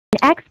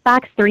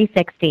Xbox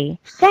 360.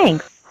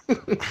 Thanks.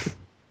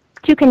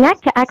 To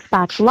connect to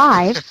Xbox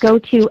Live, go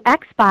to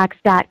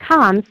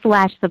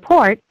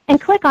xbox.com/support and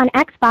click on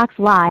Xbox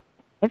Live,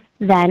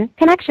 then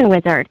Connection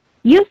Wizard.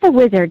 Use the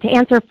wizard to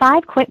answer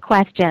 5 quick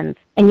questions,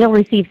 and you'll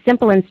receive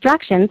simple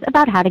instructions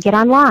about how to get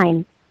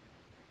online.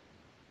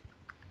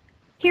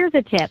 Here's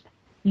a tip.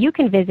 You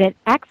can visit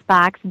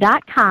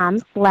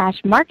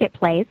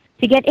xbox.com/marketplace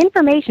to get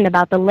information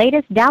about the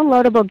latest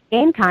downloadable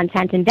game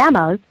content and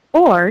demos,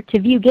 or to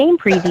view game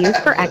previews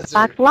for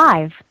Xbox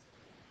Live.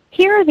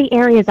 Here are the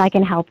areas I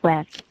can help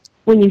with.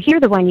 When you hear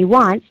the one you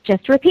want,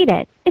 just repeat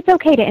it. It's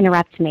okay to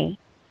interrupt me.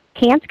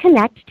 Can't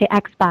connect to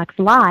Xbox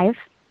Live,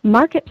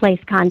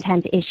 Marketplace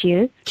content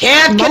issues.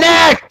 Can't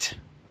connect!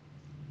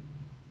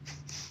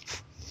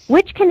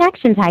 Which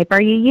connection type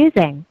are you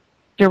using?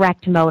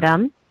 Direct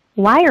modem,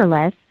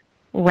 wireless,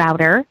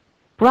 router,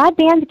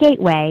 broadband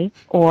gateway,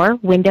 or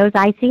Windows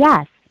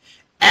ICS?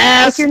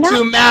 Ass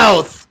to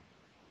mouth!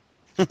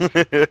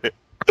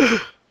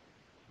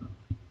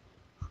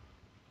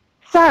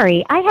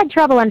 Sorry, I had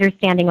trouble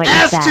understanding what you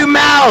said. Ass to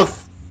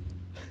mouth!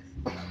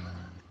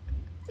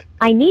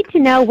 I need to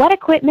know what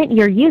equipment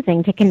you're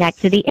using to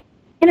connect to the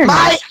internet.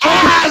 My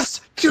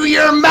ass to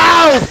your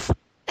mouth!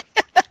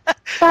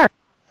 Sorry.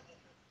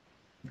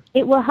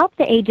 It will help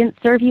the agent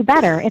serve you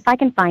better if I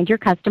can find your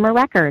customer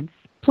records.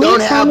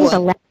 Please tell me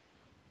the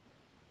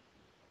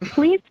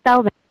Please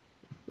spell them.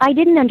 I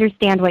didn't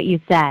understand what you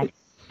said.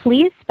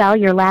 Please spell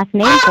your last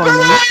name for me,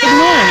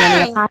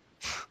 ignoring any.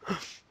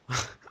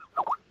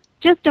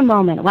 Just a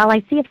moment while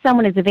I see if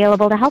someone is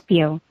available to help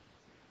you.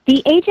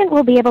 The agent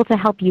will be able to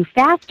help you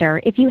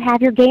faster if you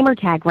have your gamer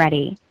tag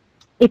ready.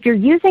 If you're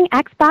using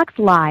Xbox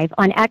Live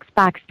on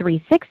Xbox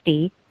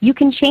 360, you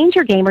can change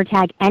your gamer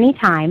tag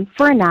anytime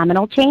for a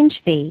nominal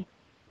change fee.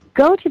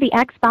 Go to the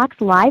Xbox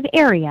Live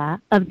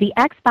area of the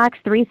Xbox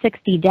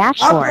 360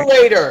 dashboard.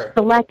 Operator!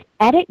 Select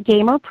Edit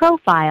Gamer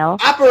Profile.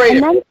 Operator!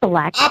 And then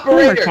select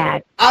Gamer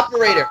Tag.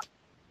 Operator!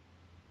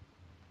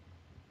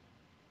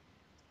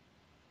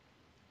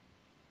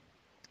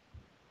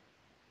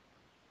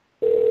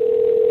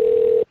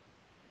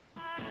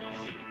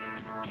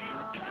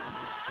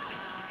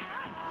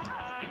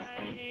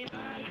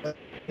 What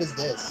is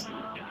this?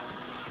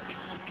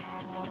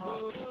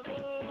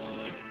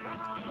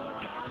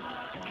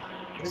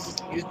 What is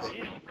this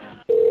music?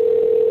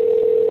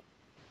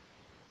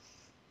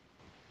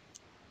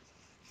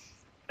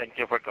 Thank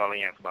you for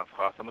calling Xbox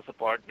Customer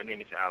Support. My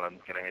name is Alan.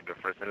 Can I have your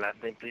first and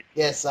last name, please?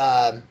 Yes,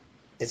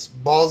 it's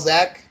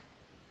Vaulttackie.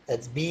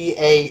 That's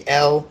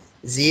Balzack.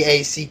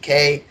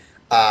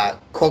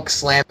 Cook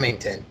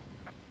Slamington.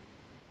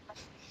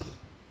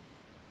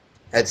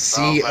 That's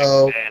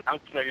C-O... And how do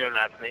you spell your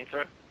last name,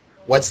 sir?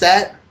 What's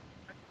that?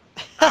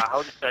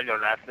 How do you spell your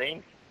last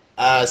name?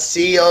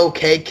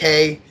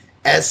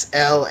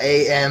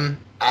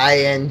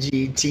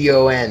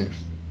 COKKSLAMINGTON.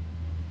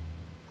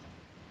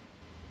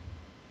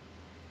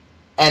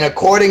 And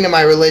according to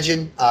my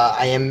religion,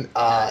 I am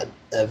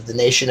of the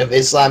Nation of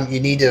Islam. You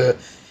need to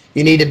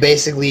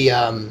basically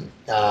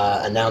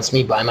announce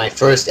me by my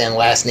first and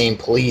last name,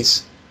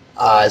 please,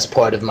 as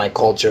part of my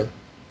culture.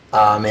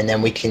 And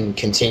then we can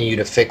continue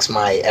to fix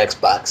my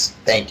Xbox.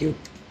 Thank you.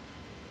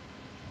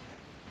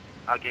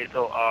 Okay,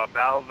 so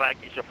Balzack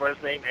is your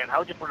first name, and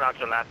how do you pronounce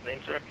your last name,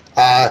 sir?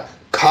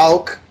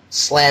 Coke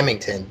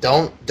Slamington.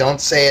 Don't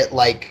say it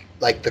like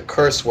the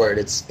curse word.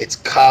 It's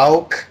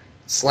Coke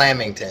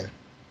Slamington.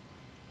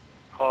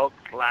 Coke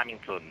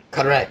Slamington.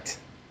 Correct.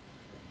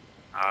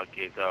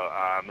 Okay, so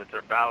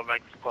Mr.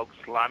 Balzack Coke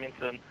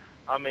Slamington,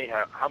 how may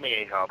I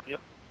help you?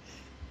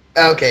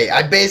 Okay,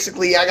 I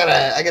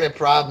got a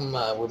problem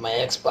with my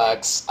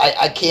Xbox.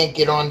 I can't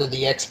get onto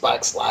the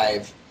Xbox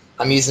Live.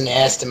 I'm using the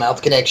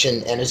ass-to-mouth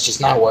connection, and it's just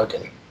not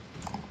working.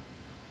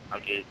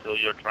 Okay, so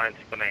you're trying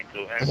to connect to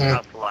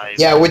Xbox Live.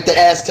 Yeah, with the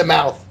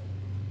ass-to-mouth.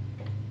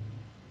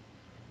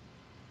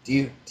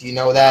 Do you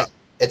know that?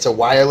 It's a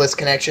wireless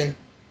connection?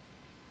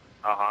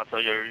 So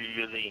you're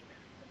using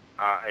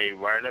a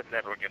wireless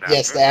network adapter?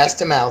 Yes, the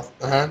ass-to-mouth.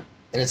 And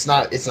it's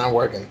not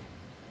working.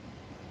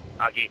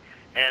 Okay,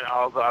 and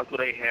also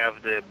could I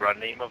have the brand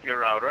name of your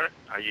router?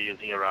 Are you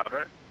using a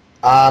router?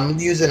 I'm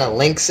using a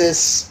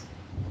Linksys.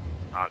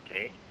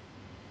 Okay.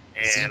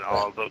 And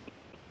also,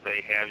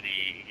 they have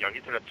your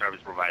internet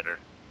service provider.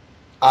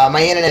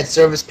 My internet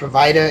service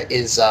provider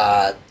is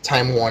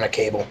Time Warner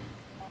Cable.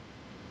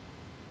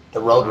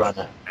 The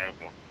Roadrunner.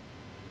 Okay.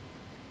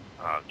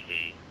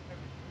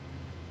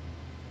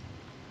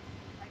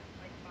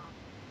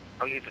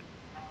 Okay.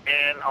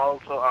 And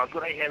also,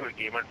 could I have your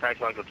gamer tag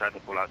so I can try to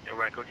pull out your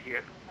record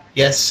here?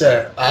 Yes,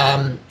 sir.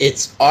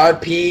 It's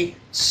RP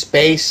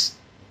space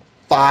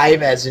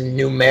 5 as in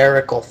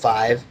numerical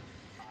 5,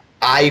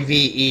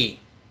 IVE.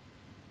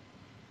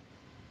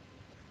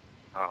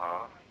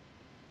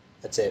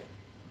 That's it.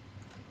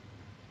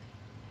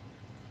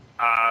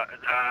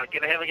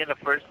 Can I have again the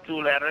first 2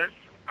 letters?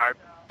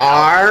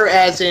 R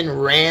as in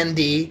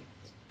Randy,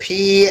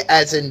 P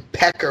as in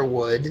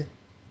Peckerwood.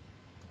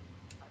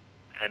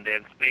 And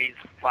then space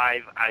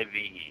 5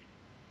 IVE.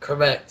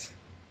 Correct.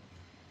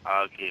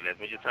 Okay, let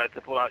me just try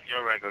to pull out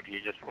your record here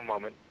just for a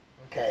moment.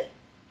 Okay.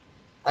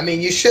 I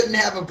mean, you shouldn't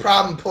have a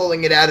problem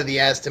pulling it out of the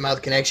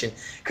ass-to-mouth connection,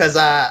 because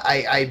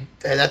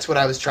that's what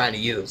I was trying to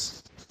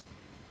use.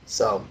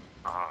 So.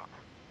 Uh-huh.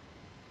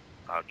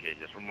 Okay,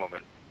 just for a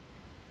moment.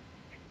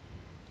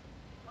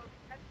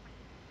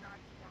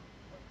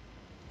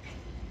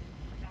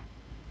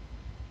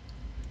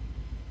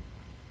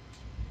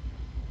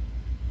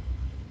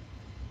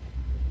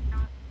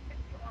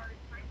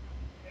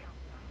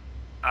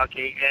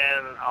 Okay,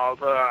 and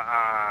also,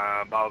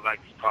 about like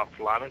Scott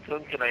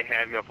Flemington, can I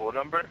have your phone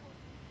number?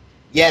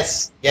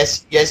 Yes,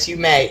 yes, you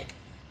may.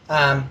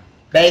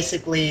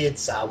 Basically,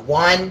 it's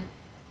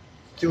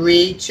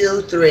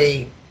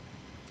 1-323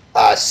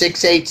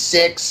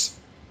 686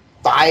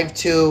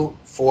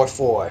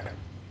 5244.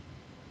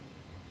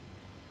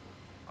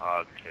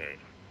 Okay.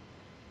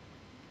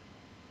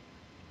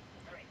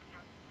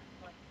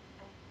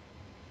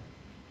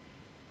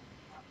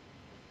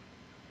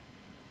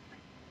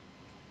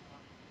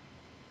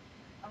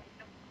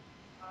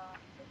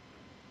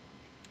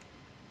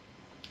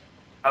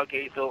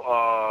 Okay, so,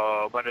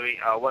 by the way,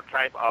 what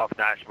type of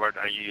dashboard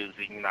are you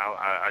using now?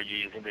 Are you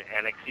using the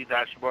NXT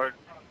dashboard?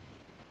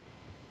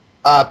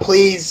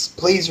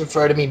 Please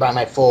refer to me by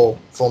my full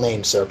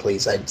name, sir.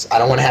 Please, I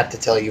don't want to have to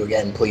tell you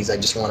again. Please, I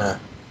just want to.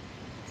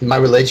 My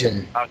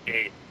religion.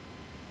 Okay.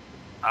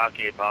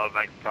 Okay, about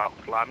like Scott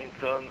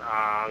Flemington,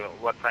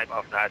 what type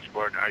of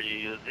dashboard are you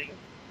using?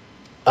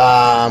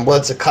 Well,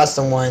 it's a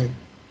custom one.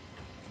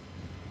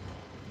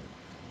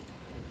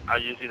 Are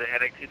you using the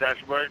NXT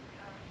dashboard?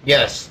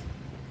 Yes.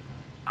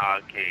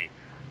 Okay.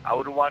 I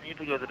would want you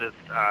to go to the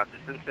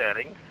system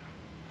settings.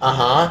 Uh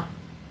huh.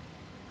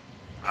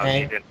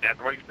 Okay, Okay. then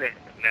network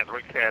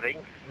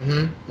settings,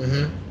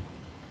 Mm-hmm.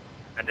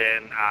 and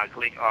then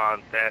click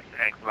on Test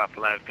Xbox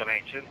Live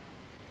Connection.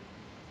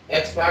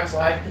 Xbox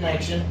Live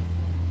connection.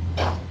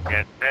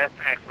 Yes, Test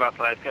Xbox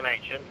Live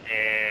Connection,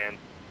 and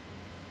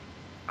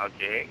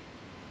okay.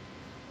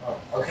 Oh,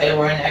 okay,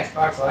 we're in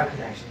Xbox Live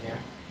connection here.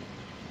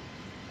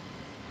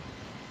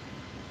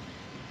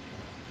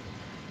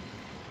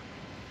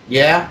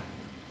 Yeah.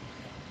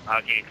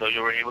 Okay, so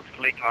you were able to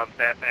click on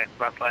Test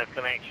Xbox Live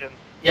Connection.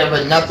 Yeah,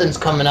 but nothing's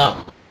coming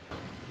up.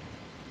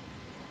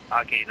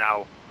 Okay,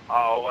 now,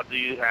 what do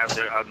you have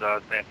there on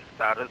the test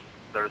status,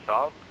 the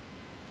result?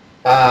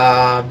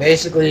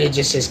 Basically, it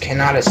just says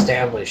cannot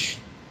establish.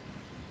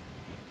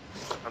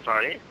 I'm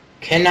sorry?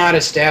 Cannot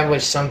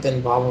establish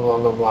something. Blah blah blah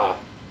blah blah.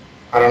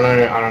 I don't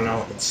know. I don't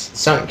know. It's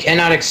some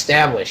cannot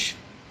establish,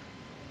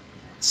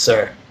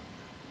 sir.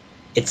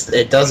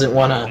 It doesn't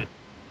wanna.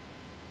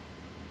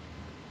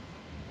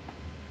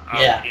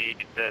 Yeah. Okay,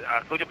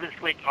 could you please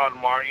click on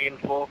more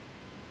info?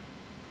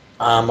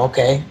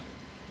 Okay.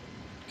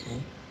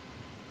 Okay.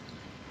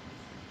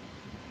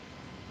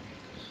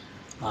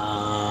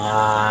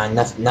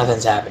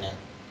 Nothing's happening.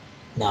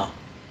 No,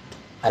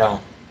 I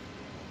don't.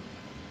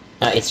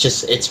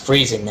 It's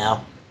freezing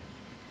now,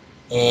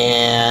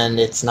 and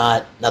it's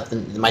not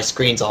nothing. My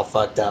screen's all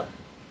fucked up.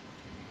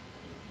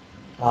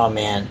 Oh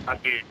man.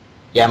 Okay,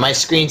 Yeah, my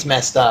screen's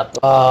messed up.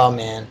 Oh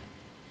man.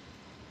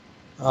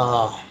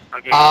 Oh.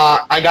 okay,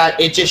 I got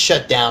it. Just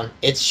shut down.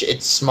 It's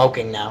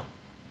smoking now.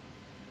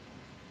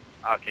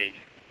 okay,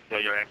 so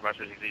your Xbox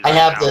 360 is I right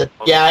have now. the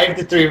yeah. I have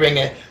the 3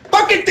 ringer.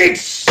 Fucking thing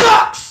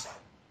sucks.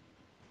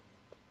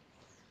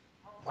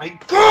 My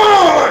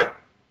God.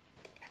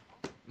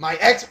 My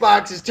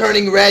Xbox is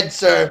turning red,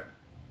 sir.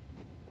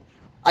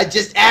 I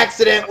just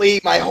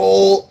accidentally, my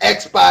whole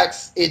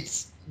Xbox,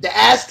 it's the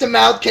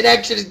ass-to-mouth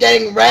connection is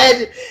getting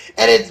red,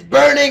 and it's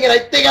burning, and I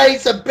think I need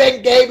some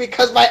big gay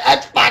because my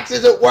Xbox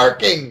isn't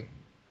working.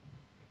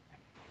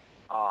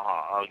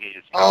 Okay,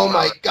 just Oh calm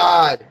my down.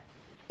 God.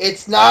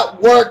 It's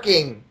not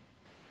working.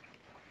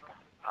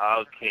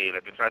 Okay,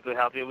 let me try to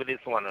help you with this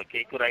one,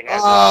 okay? Could I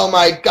have Oh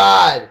my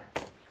God.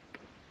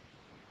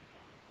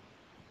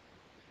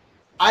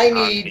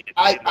 okay,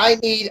 I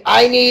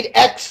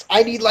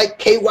need like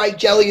KY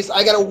jellies.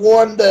 I gotta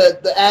warm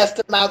the ass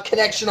to mouth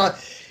connection on.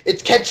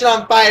 It's catching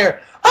on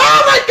fire.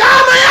 Oh my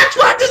God, my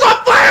Xbox is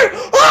on fire!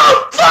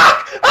 Oh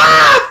fuck!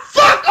 Ah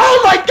fuck!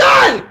 Oh my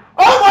God!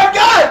 Oh my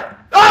God!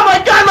 Oh my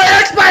God, my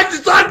Xbox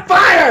is on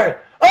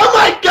fire! Oh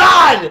my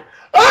God!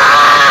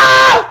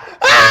 Ah!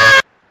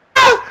 Ah!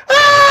 Ah!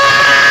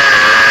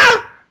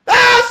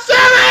 Ah! Sir,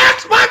 my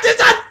Xbox is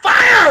on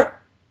fire!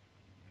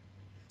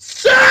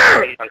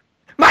 Sir! okay,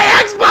 My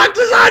Xbox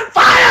is on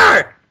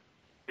fire!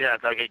 yeah,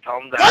 okay,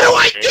 calm down. What do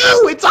I Okay?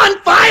 do? It's on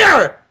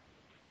fire!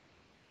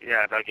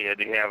 Yeah, okay,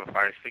 do you have a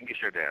fire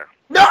extinguisher there?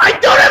 No, I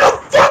don't have a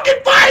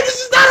fucking fire! This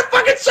is not a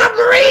fucking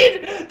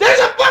submarine! There's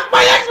a fuck,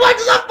 my Xbox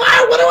is on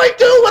fire! What do I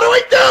do? What do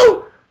I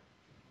do?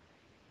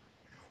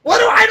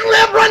 I don't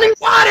have running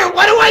water!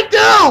 What do I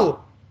do?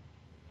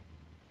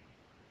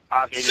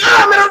 Okay, Sir,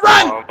 I'm gonna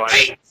run!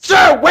 Wait!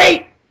 Sir,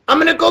 wait! I'm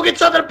gonna go get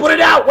something to put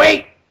it out,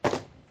 wait!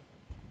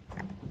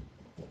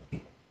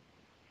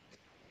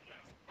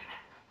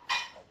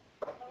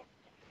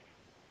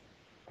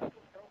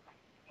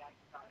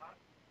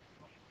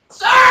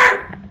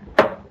 Sir!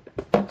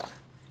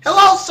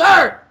 Hello,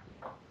 sir!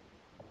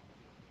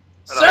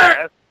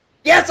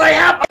 Yes, I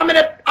have. I'm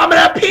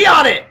gonna pee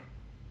on it.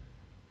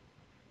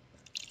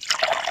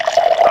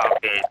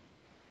 Okay.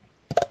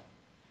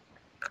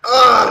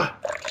 Ugh.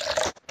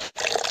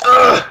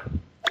 Ugh.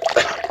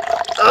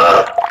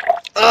 Ugh.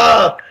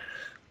 Ugh.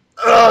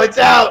 Oh, it's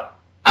out.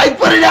 I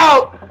put it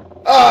out.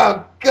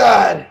 Oh,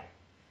 God.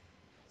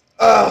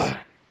 Ugh.